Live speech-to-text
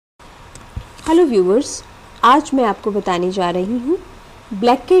Hello viewers, आज मैं आपको बताने जा रही हूँ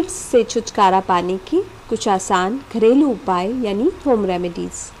ब्लैकहेड्स से छुटकारा पाने के कुछ आसान घरेलू उपाय यानी होम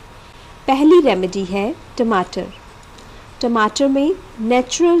रेमेडीज़। पहली रेमेडी है टमाटर। टमाटर में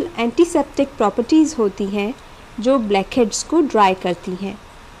नेचुरल एंटीसेप्टिक प्रॉपर्टीज़ होती हैं जो ब्लैकहेड्स को ड्राई करती हैं।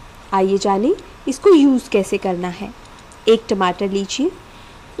 आइए जानें इसको यूज़ कैसे करना है। एक टमाटर लीजिए,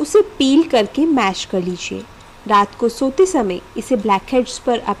 उसे पील करके मैश कर लीजिए। रात को सोते समय इसे ब्लैकहेड्स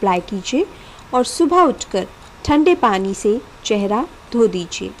पर अप्लाई कीजिए और सुबह उठकर ठंडे पानी से चेहरा धो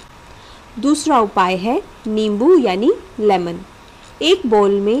दीजिए। दूसरा उपाय है नींबू यानी लेमन। एक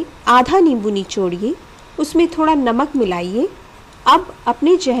बाउल में आधा नींबू निचोड़िए, उसमें थोड़ा नमक मिलाइए। अब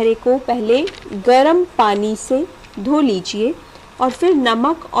अपने चेहरे को पहले गर्म पानी से धो लीजिए और फिर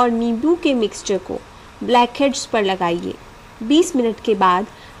नमक और नींबू के मिक्सचर को ब्लैकहेड्स पर लगाइए। 20 मिनट के बाद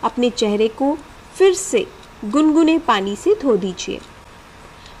अपने चेहरे को फिर से गुनगुने पानी से धो दीजिए।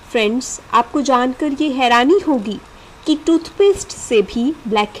 फ्रेंड्स, आपको जानकर ये हैरानी होगी कि टूथपेस्ट से भी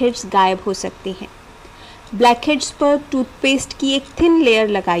ब्लैकहेड्स गायब हो सकते हैं। ब्लैकहेड्स पर टूथपेस्ट की एक थिन लेयर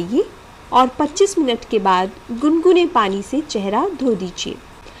लगाइए और 25 मिनट के बाद गुनगुने पानी से चेहरा धो दीजिए।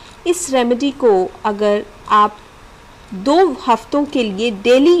 इस रेमेडी को अगर आप 2 हफ्तों के लिए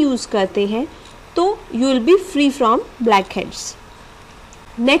डेली यूज़ करते हैं तो you will be free from blackheads.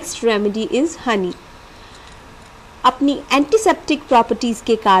 Next remedy is Honey. अपनी एंटीसेप्टिक प्रॉपर्टीज़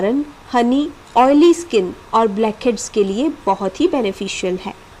के कारण हनी ऑयली स्किन और ब्लैकहेड्स के लिए बहुत ही बेनिफिशियल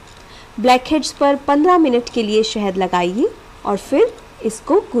है। ब्लैकहेड्स पर 15 मिनट के लिए शहद लगाइए और फिर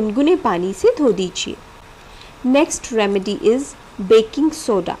इसको गुनगुने पानी से धो दीजिए। Next remedy is baking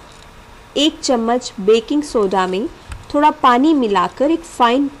soda. 1 चम्मच बेकिंग सोडा में थोड़ा पानी मिलाकर एक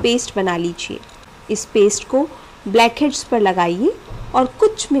फाइन पेस्ट बना लीजिए। इस पेस्ट को ब्लैकहेड्स पर लगाइए और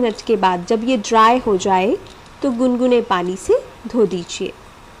कुछ मिनट के बाद जब ये ड्राई हो जाए तो गुनगुने पानी से धो दीजिए।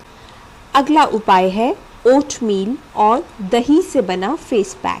 अगला उपाय है ओटमील और दही से बना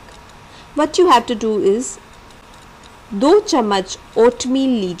face pack. What you have to do is 2 चम्मच ओटमील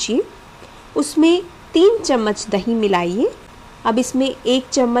लीजिए, उसमें 3 चम्मच दही मिलाइए। अब इसमें 1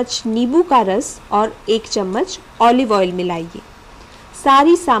 चम्मच नींबू का रस और 1 चम्मच ऑलिव ऑयल मिलाइए।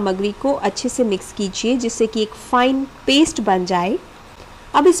 सारी सामग्री को अच्छे से मिक्स कीजिए जिससे कि एक फाइन पेस्ट बन जाए।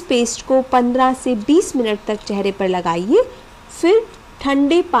 अब इस पेस्ट को 15 से 20 मिनट तक चेहरे पर लगाइए, फिर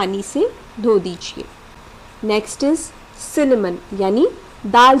ठंडे पानी से धो दीजिए। नेक्स्ट इज़ सिनेमन यानी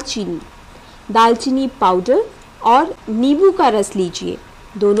दालचीनी। दालचीनी पाउडर और नींबू का रस लीजिए,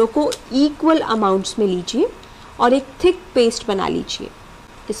 दोनों को इक्वल अमाउंट्स में लीजिए और एक थिक पेस्ट बना लीजिए।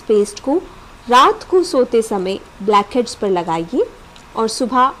 इस पेस्ट को रात को सोते समय ब्लैकहेड्स पर लगाइए और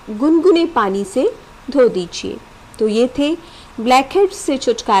सुबह गुनगुने पानी से धो दीजिए। तो ये थे ब्लैकहेड्स से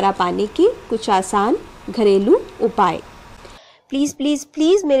छुटकारा पाने के कुछ आसान घरेलू उपाय। प्लीज़ प्लीज़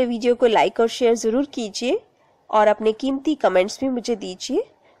प्लीज़ मेरे वीडियो को लाइक और शेयर ज़रूर कीजिए और अपने कीमती कमेंट्स भी मुझे दीजिए।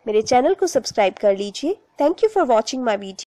 मेरे चैनल को सब्सक्राइब कर लीजिए। Thank you for watching my video.